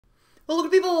Hello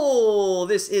people,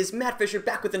 this is Matt Fisher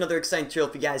back with another exciting tutorial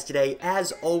for you guys today,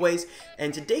 as always.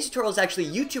 And today's tutorial is actually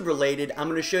YouTube related. I'm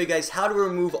going to show you guys how to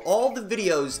remove all the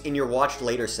videos in your watched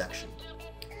later section.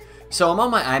 So I'm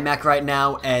on my iMac right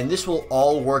now, and this will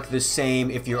all work the same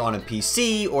if you're on a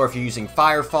PC, or if you're using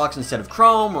Firefox instead of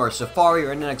Chrome, or Safari,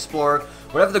 or Internet Explorer.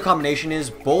 Whatever the combination is,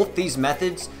 both these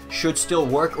methods should still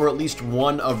work, or at least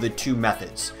one of the two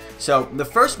methods. So the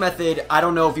first method, I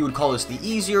don't know if you would call this the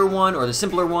easier one or the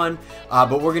simpler one,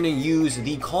 but we're going to use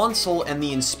the console and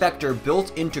the inspector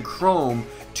built into Chrome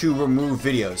to remove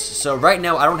videos. So right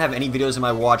now I don't have any videos in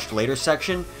my watched later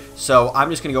section, so I'm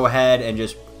just going to go ahead and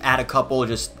just add a couple,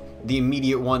 just the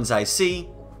immediate ones I see.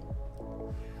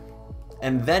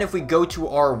 And then if we go to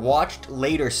our watched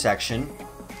later section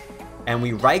and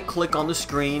we right click on the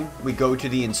screen, we go to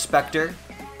the inspector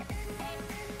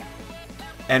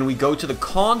and we go to the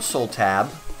console tab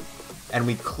and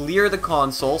we clear the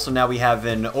console. So now we have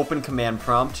an open command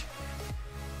prompt,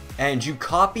 and you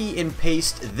copy and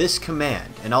paste this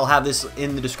command, and I'll have this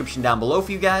in the description down below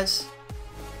for you guys.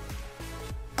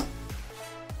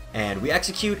 And we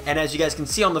execute, and as you guys can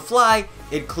see on the fly,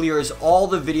 it clears all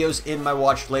the videos in my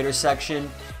watched later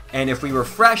section. And if we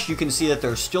refresh, you can see that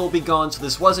they'll still be gone. So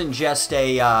this wasn't just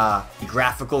a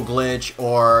graphical glitch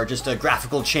or just a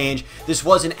graphical change. This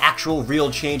was an actual real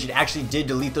change. It actually did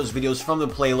delete those videos from the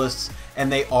playlists,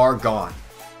 and they are gone.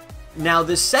 Now,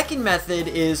 this second method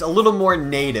is a little more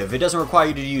native. It doesn't require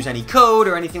you to use any code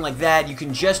or anything like that. You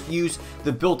can just use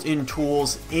the built-in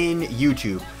tools in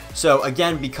YouTube. So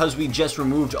again, because we just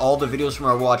removed all the videos from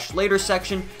our watch later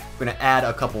section, we're going to add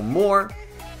a couple more.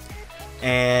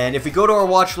 And if we go to our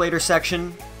watch later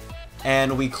section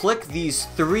and we click these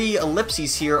three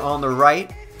ellipses here on the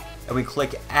right and we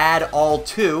click add all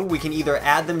to, we can either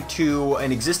add them to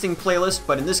an existing playlist,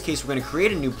 but in this case we're going to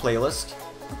create a new playlist.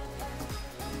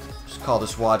 Just call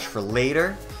this watch for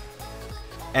later.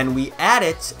 And we add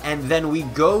it, and then we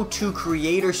go to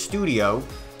Creator Studio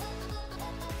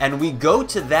and we go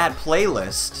to that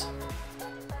playlist,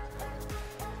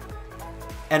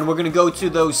 and we're going to go to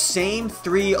those same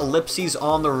three ellipses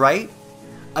on the right.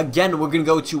 Again, we're going to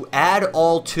go to add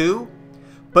all to,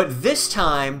 but this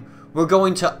time we're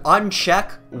going to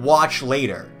uncheck watch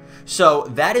later. So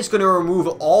that is going to remove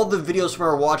all the videos from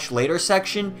our watch later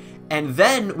section, and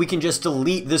then we can just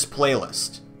delete this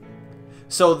playlist.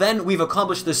 So then we've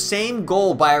accomplished the same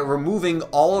goal by removing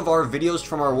all of our videos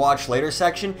from our watch later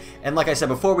section. And like I said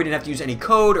before, we didn't have to use any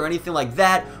code or anything like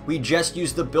that. We just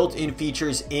used the built-in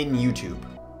features in YouTube.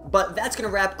 But that's going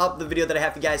to wrap up the video that I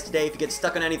have for you guys today. If you get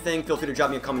stuck on anything, feel free to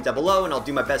drop me a comment down below, and I'll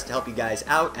do my best to help you guys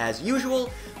out as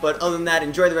usual. But other than that,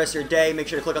 enjoy the rest of your day. Make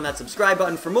sure to click on that subscribe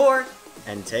button for more,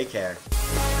 and take care.